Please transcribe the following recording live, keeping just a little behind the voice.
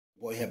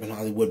Boy, Heaven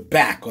Hollywood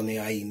back on the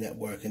IE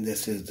network, and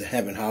this is the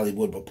Heaven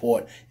Hollywood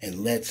Report, and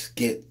let's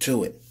get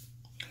to it.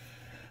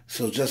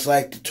 So just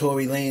like the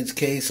Tory Lanez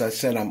case, I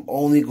said I'm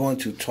only going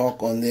to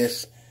talk on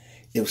this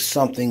if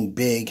something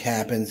big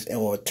happens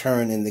or a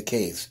turn in the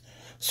case.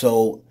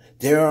 So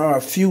there are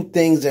a few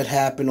things that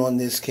happened on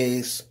this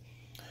case.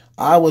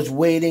 I was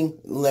waiting,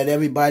 let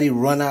everybody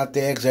run out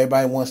there because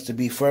everybody wants to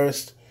be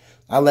first.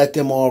 I let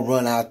them all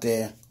run out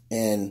there,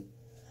 and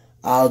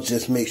I'll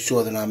just make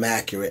sure that I'm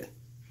accurate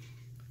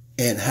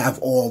and have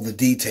all the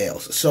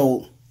details.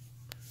 So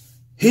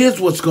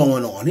here's what's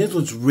going on. Here's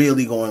what's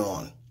really going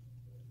on.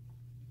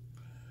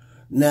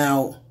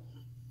 Now,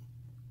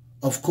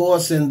 of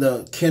course, in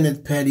the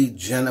Kenneth Petty,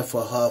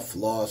 Jennifer Huff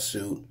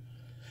lawsuit,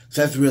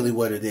 so that's really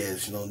what it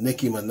is. You know,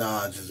 Nicki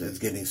Minaj is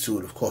getting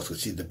sued, of course,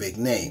 because she's the big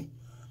name.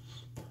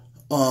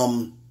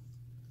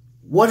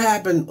 What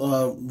happened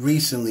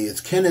recently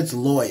is Kenneth's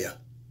lawyer,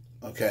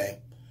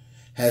 okay,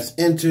 has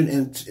entered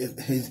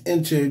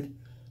into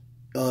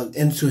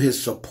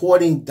his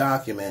supporting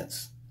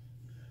documents.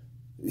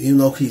 You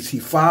know, he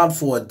filed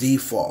for a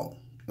default,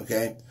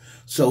 okay?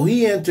 So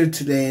he entered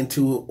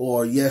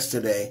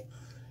yesterday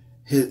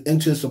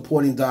into his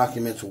supporting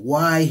documents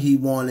why he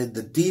wanted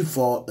the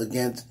default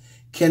against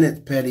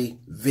Kenneth Petty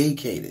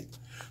vacated.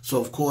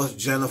 So, of course,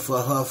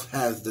 Jennifer Huff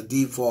has the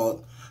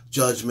default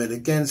judgment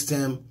against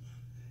him,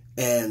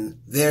 and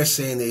they're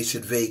saying they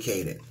should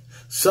vacate it.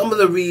 Some of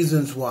the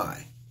reasons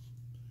why.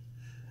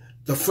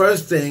 The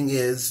first thing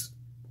is,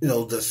 you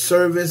know, the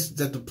service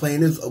that the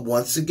plaintiff,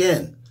 once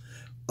again,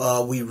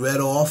 we read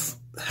off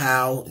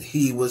how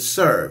he was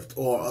served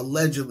or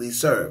allegedly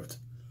served.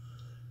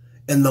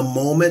 And the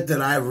moment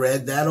that I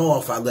read that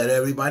off, I let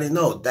everybody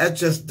know that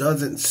just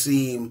doesn't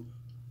seem,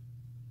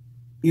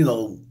 you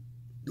know,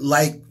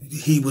 like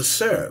he was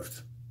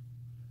served.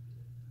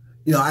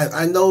 You know,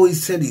 I know he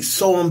said he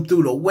saw him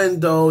through the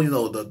window. You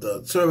know,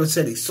 the server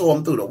said he saw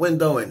him through the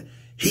window and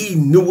he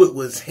knew it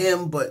was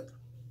him, but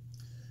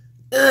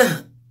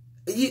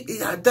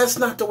that's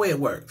not the way it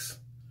works.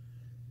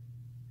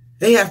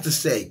 They have to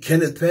say,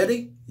 Kenneth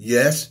Petty,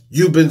 yes,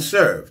 you've been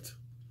served.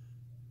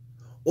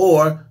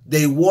 Or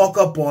they walk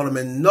up on him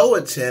and know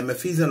it's him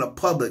if he's in a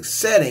public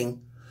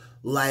setting,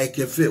 like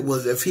if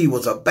he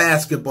was a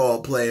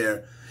basketball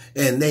player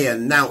and they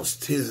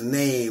announced his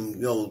name,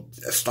 you know,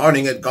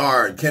 starting at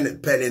guard,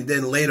 Kenneth Petty, and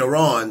then later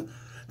on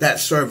that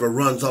server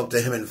runs up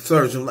to him and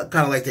serves him,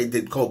 kind of like they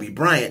did Kobe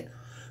Bryant,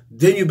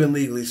 then you've been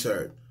legally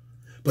served.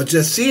 But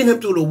just seeing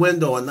him through the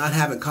window and not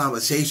having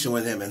conversation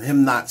with him and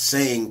him not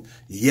saying,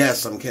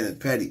 yes, I'm Kenneth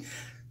Petty,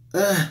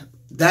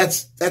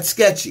 that's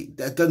sketchy.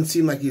 That doesn't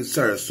seem like he's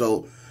served.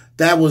 So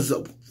that was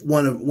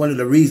one of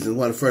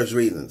the first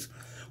reasons.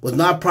 Was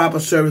not proper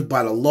service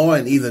by the law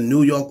in either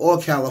New York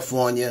or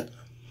California.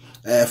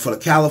 For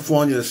the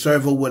California, the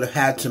server would have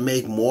had to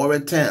make more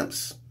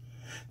attempts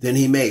than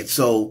he made.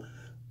 So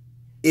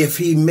if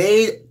he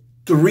made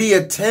 3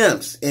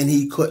 attempts and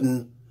he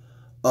couldn't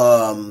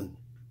hand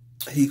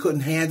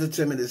it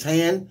to him in his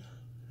hand,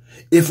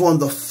 if on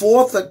the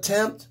 4th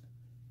attempt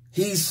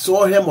he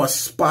saw him or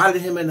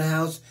spotted him in the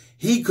house,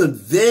 he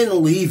could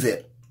then leave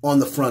it on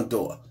the front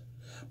door.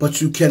 But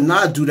you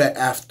cannot do that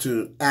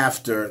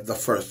after the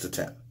first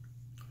attempt.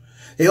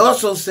 They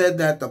also said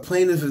that the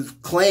plaintiff is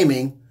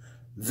claiming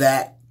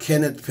that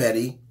Kenneth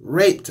Petty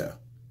raped her,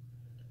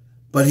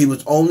 but he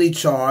was only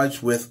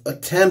charged with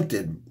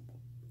attempted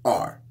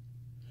R,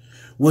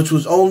 which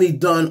was only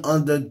done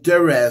under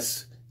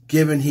duress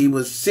given he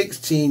was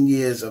 16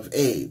 years of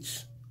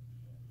age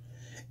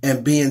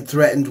and being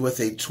threatened with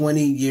a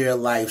 20-year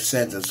life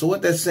sentence. So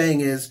what they're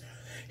saying is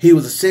he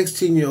was a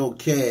 16-year-old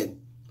kid,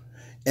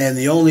 and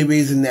the only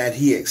reason that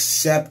he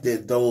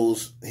accepted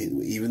those,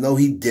 even though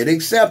he did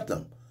accept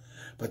them,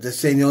 but they're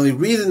saying the only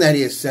reason that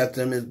he accepted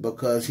them is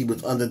because he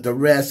was under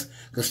duress,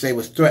 because they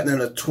was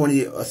threatening a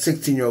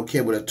 16-year-old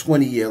kid with a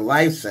 20-year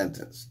life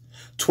sentence.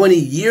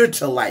 20-year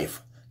to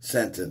life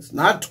sentence,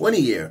 not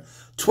 20-year.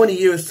 20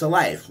 years to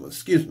life,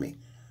 excuse me,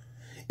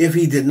 if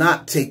he did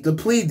not take the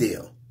plea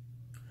deal.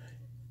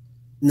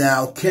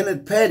 Now,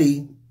 Kenneth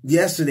Petty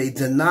yesterday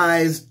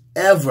denies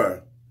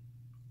ever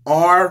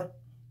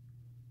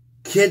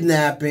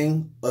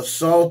kidnapping,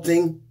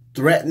 assaulting,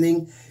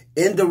 threatening,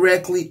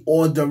 indirectly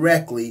or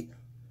directly,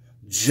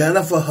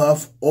 Jennifer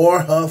Huff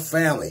or her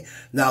family.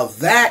 Now,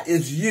 that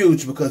is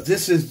huge because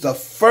this is the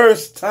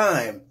first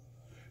time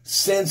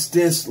since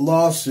this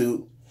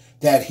lawsuit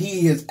that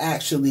he has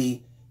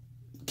actually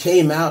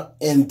came out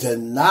and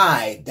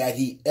denied that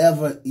he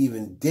ever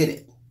even did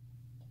it.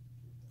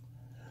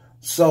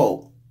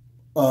 So,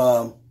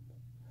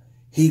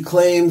 he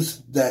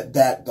claims that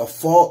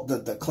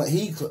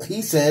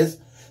he says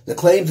the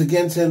claims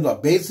against him are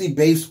basically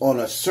based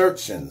on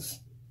assertions.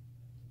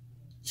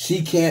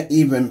 She can't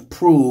even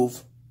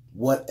prove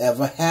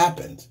whatever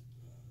happened.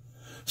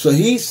 So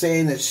he's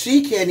saying that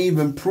she can't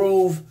even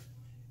prove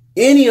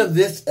any of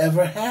this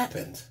ever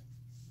happened.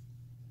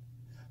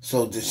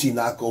 So did she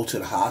not go to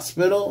the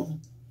hospital?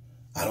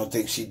 I don't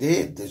think she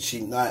did. Did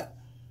she not?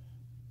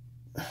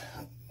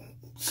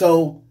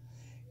 So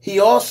He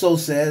also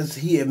says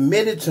he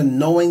admitted to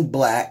knowing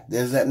Black,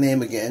 there's that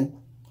name again,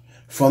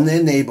 from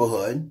their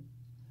neighborhood,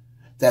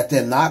 that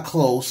they're not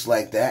close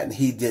like that, and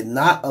he did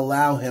not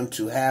allow him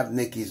to have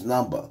Nicki's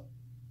number.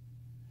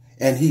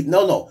 And he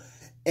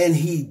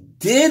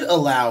did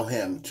allow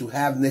him to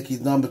have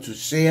Nicki's number to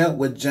share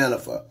with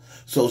Jennifer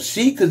so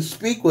she could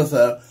speak with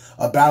her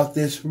about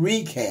this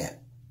recant,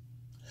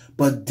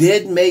 but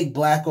did make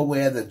Black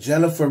aware that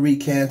Jennifer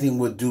recanting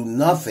would do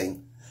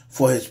nothing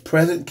for his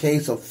present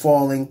case of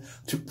failing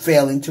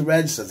to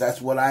register.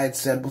 That's what I had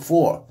said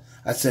before.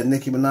 I said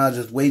Nicki Minaj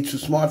is way too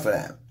smart for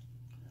that.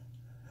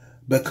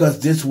 Because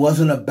this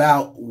wasn't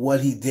about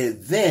what he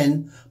did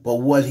then, but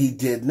what he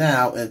did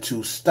now, and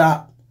to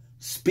stop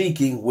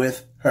speaking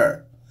with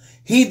her.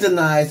 He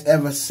denies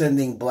ever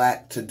sending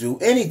Black to do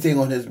anything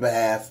on his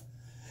behalf,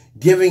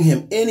 giving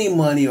him any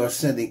money, or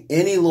sending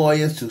any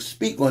lawyers to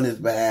speak on his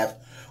behalf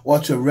or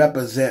to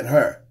represent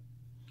her.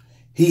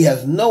 He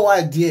has no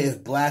idea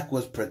if Black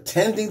was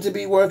pretending to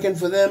be working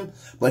for them,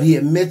 but he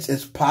admits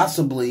it's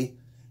possibly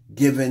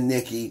given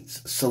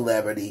Nicki's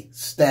celebrity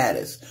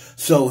status.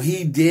 So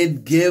he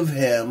did give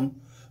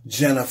him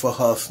Jennifer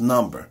Huff's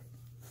number.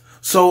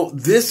 So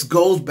this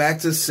goes back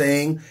to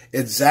saying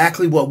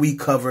exactly what we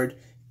covered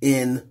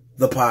in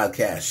the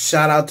podcast.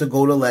 Shout out to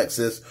Go to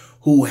Lexus,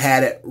 who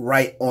had it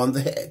right on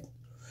the head.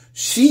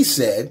 She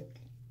said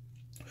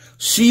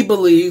she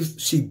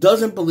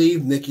doesn't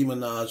believe Nicki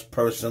Minaj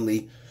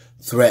personally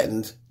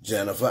threatened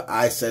Jennifer.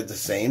 I said the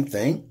same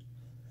thing.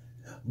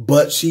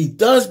 But she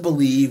does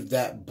believe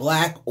that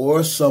Black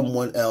or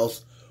someone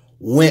else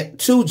went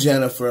to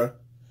Jennifer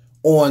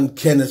on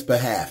Kenneth's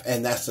behalf.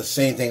 And that's the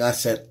same thing I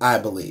said I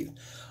believe.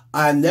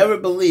 I never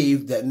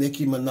believed that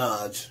Nicki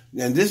Minaj,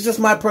 and this is just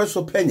my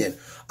personal opinion,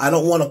 I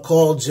don't want to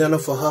call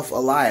Jennifer Huff a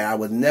liar. I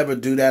would never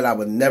do that. I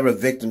would never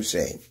victim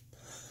shame.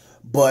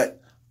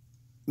 But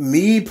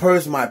my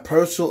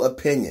personal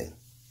opinion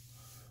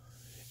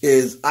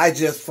is I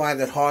just find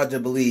it hard to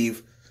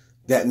believe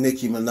that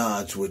Nicki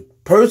Minaj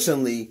would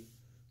personally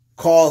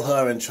call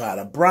her and try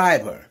to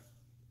bribe her.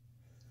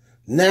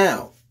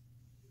 Now,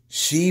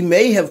 she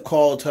may have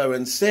called her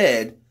and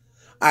said,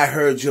 I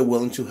heard you're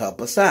willing to help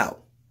us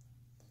out.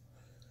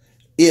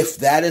 If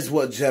that is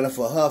what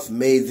Jennifer Huff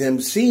made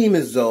them seem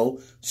as though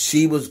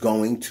she was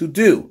going to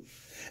do.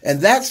 And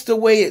that's the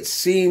way it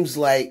seems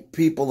like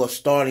people are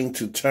starting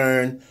to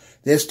turn.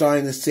 They're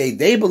starting to say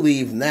they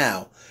believe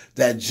now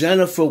that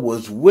Jennifer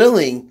was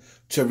willing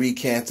to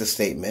recant the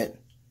statement,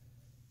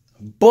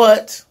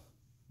 but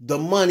the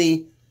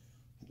money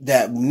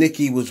that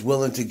Nicki was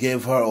willing to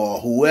give her, or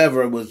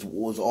whoever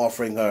was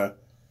offering her,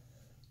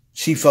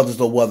 she felt as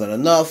though wasn't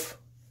enough.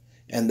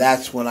 And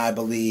that's when I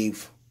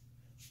believe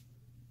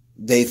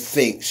they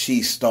think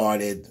she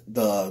started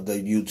the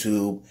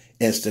YouTube,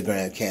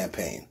 Instagram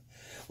campaign.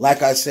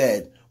 Like I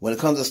said, when it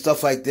comes to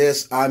stuff like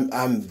this,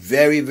 I'm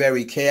very,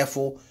 very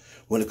careful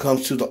when it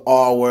comes to the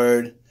R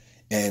word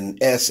and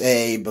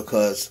SA,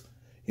 because,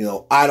 you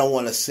know, I don't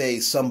want to say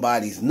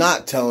somebody's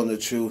not telling the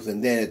truth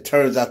and then it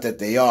turns out that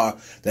they are,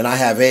 then I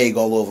have egg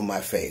all over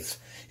my face.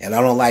 And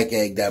I don't like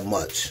egg that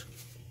much.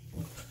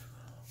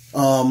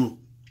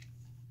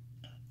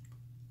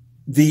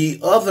 The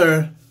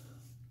other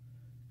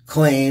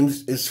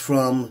claims is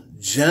from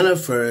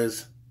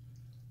Jennifer's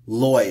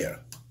lawyer.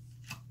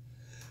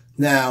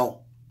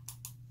 Now,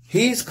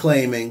 he's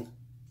claiming,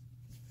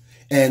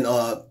 and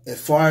as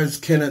far as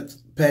Kenneth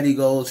Petty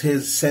goes,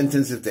 his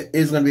sentence, if there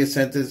is going to be a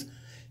sentence,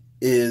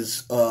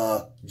 is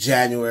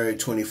January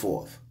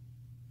 24th.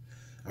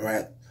 All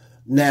right.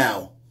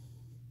 Now,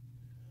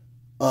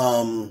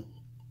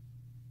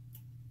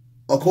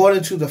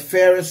 according to the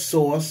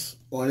Fairestsource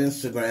on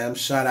Instagram,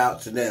 shout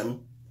out to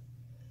them,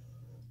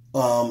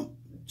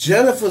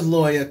 Jennifer's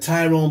lawyer,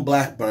 Tyrone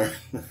Blackburn,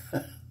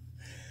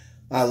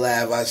 I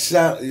laugh.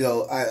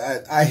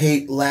 I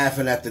hate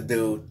laughing at the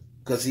dude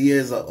because he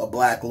is a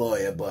black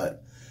lawyer,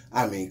 but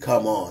I mean,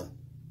 come on.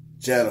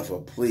 Jennifer,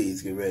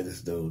 please get rid of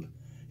this dude.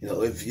 You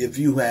know, if it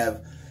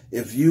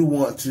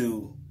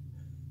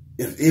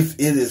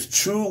is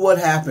true what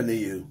happened to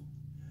you,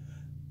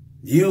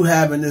 you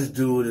having this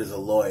dude as a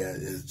lawyer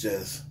is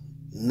just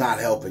not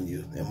helping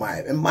you, in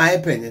my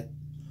opinion.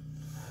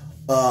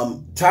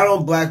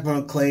 Tyrone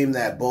Blackburn claimed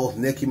that both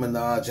Nicki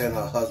Minaj and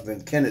her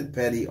husband, Kenneth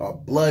Petty, are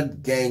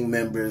blood gang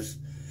members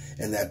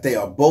and that they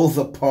are both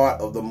a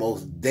part of the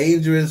most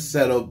dangerous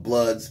set of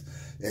bloods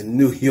in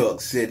New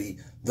York City,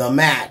 the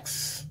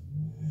Max.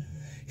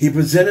 He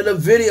presented a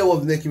video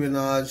of Nicki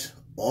Minaj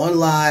on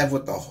live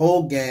with the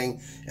whole gang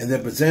and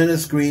then presented a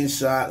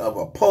screenshot of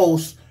a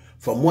post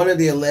from one of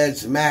the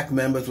alleged Mac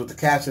members with the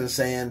caption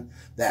saying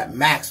that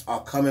Macs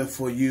are coming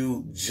for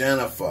you,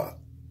 Jennifer.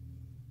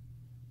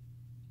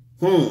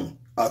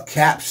 A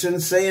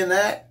caption saying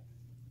that?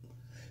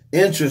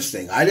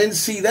 Interesting. I didn't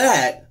see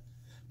that,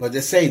 but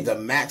they say the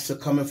Macs are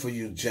coming for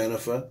you,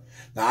 Jennifer.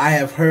 Now, I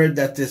have heard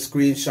that this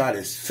screenshot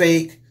is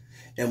fake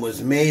and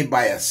was made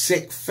by a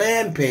sick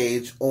fan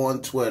page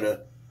on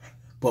Twitter,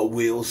 but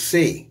we'll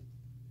see.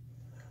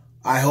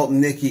 I hope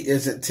Nicki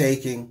isn't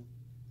taking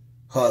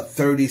her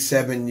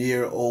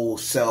 37-year-old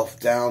self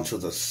down to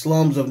the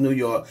slums of New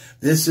York.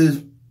 This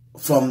is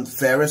from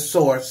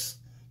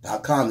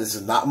Fairestsource.com. This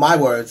is not my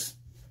words.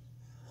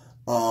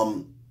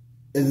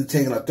 Is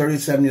taking a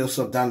 37-year-old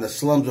self down to the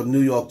slums of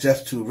New York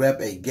just to rep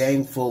a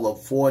gang full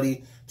of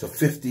 40 to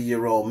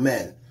 50-year-old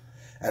men.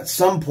 At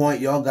some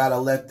point, y'all gotta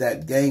let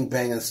that gang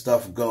banging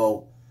stuff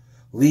go.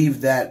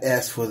 Leave that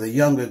S for the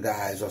younger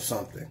guys or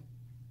something.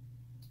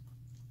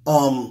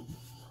 That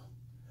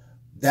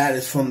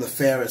is from the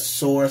Fairest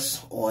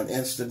Source on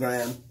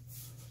Instagram.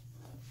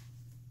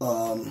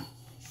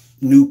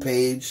 New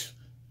page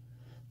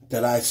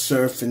that I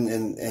surfed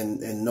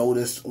and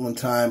noticed one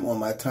time on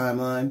my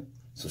timeline.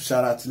 So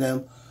shout out to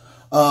them.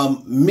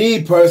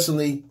 Me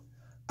personally,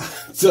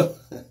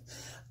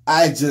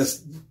 I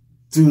just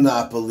do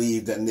not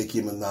believe that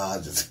Nicki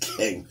Minaj is a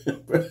gang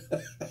member.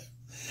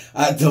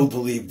 I don't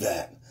believe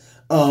that.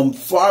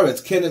 Far as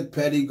Kenneth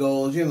Petty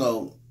goes, you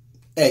know,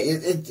 hey,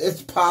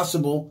 it's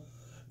possible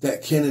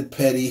that Kenneth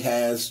Petty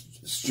has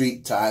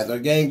street ties or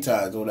gang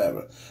ties or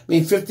whatever. I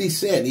mean, 50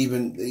 Cent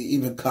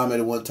even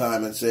commented one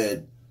time and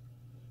said,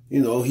 you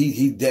know,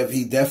 he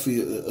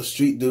definitely a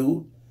street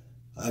dude.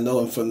 I know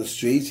him from the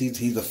streets.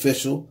 He's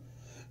official,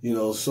 you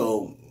know.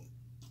 So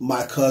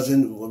my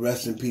cousin,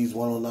 rest in peace,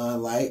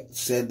 109 Light,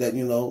 said that,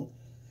 you know,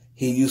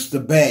 he used to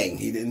bang.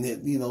 He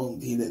didn't, you know,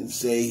 he didn't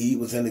say he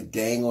was in a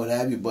gang or what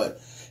have you.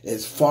 But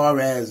as far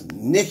as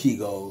Nicki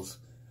goes,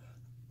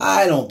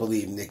 I don't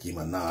believe Nicki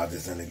Minaj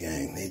is in a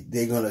gang.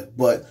 They're gonna,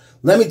 but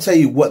let me tell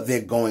you what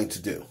they're going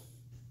to do.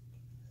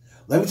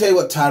 Let me tell you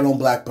what Tyrone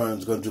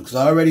Blackburn's going to do, because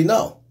I already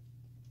know.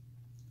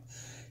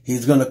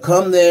 He's going to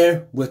come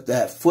there with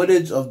that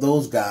footage of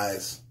those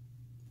guys,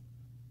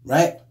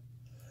 right?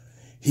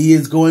 He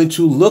is going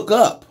to look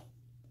up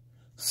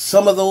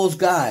some of those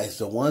guys,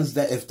 the ones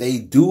that if they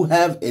do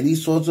have any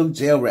sorts of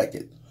jail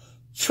record,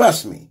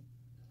 trust me,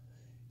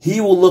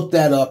 he will look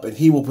that up and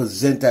he will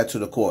present that to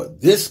the court.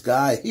 This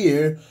guy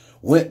here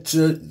went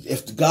to,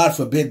 if God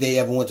forbid they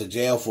ever went to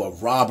jail for a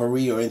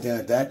robbery or anything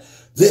like that,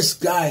 this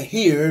guy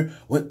here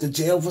went to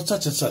jail for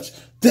such and such.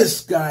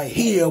 This guy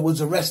here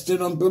was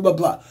arrested on blah, blah,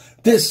 blah.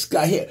 This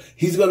guy here,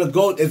 he's going to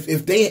go,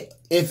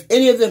 if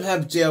any of them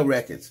have jail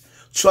records,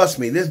 trust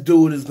me, this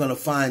dude is going to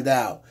find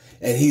out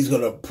and he's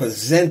going to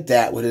present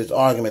that with his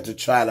argument to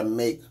try to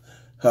make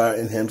her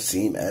and him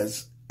seem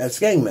as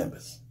gang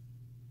members.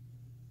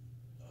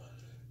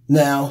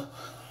 Now,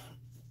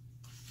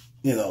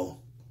 you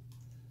know,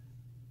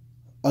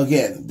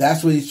 again,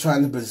 that's what he's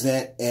trying to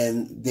present,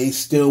 and they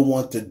still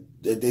want to,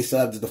 they still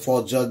have the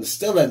default judgment.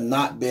 Still have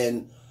not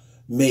been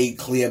made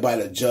clear by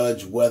the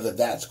judge whether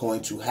that's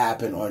going to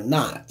happen or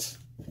not.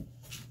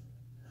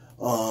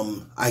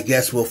 I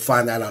guess we'll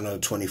find out on the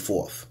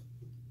 24th.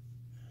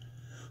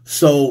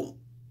 So,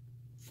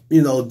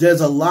 you know,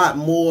 there's a lot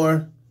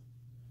more,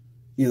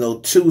 you know,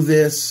 to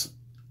this.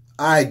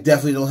 I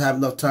definitely don't have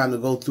enough time to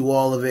go through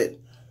all of it.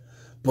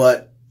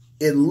 But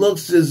it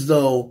looks as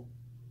though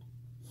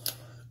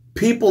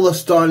people are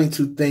starting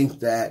to think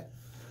that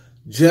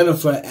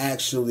Jennifer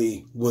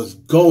actually was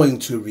going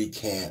to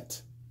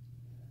recant,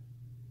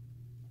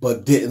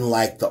 but didn't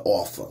like the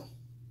offer.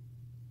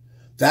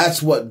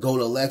 That's what Go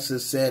to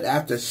Lexus said.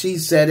 After she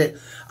said it,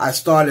 I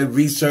started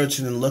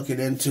researching and looking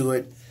into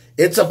it.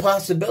 It's a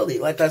possibility.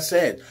 Like I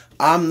said,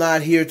 I'm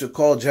not here to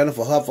call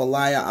Jennifer Huff a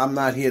liar. I'm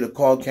not here to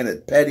call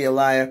Kenneth Petty a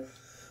liar.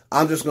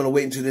 I'm just going to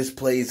wait until this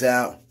plays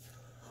out.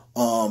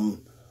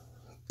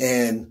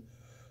 And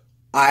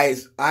I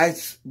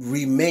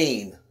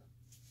remain,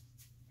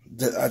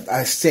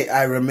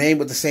 I remain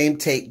with the same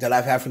take that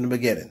I've had from the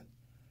beginning.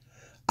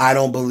 I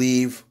don't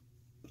believe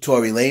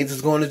Tory Lanez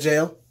is going to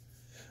jail.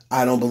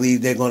 I don't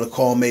believe they're going to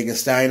call Megan Thee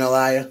Stallion a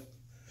liar.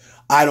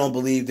 I don't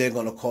believe they're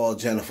going to call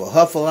Jennifer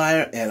Huff a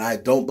liar. And I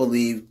don't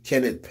believe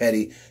Kenneth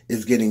Petty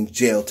is getting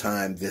jail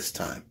time this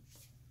time.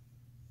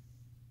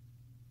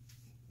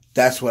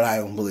 That's what I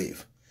don't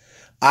believe.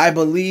 I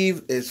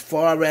believe as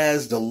far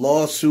as the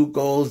lawsuit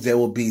goes, there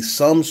will be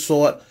some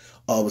sort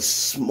of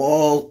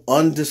small,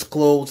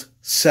 undisclosed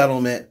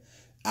settlement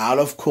out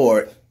of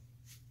court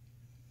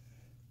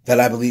that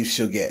I believe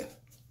she'll get.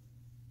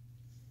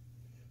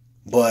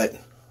 But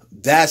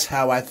that's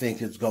how I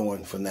think it's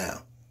going for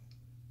now.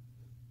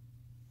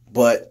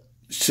 But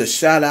to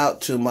shout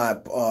out to my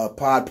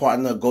pod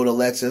partner, Go to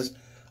Lexus,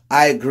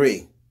 I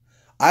agree.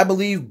 I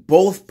believe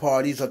both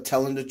parties are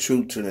telling the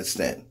truth to an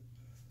extent.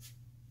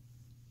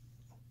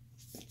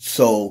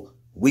 So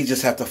we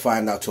just have to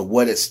find out to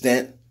what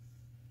extent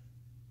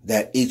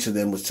that each of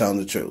them was telling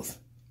the truth.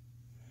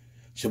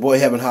 It's your boy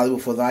Heaven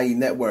Hollywood for the IE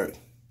Network.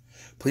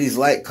 Please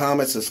like,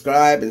 comment,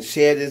 subscribe, and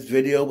share this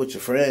video with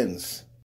your friends.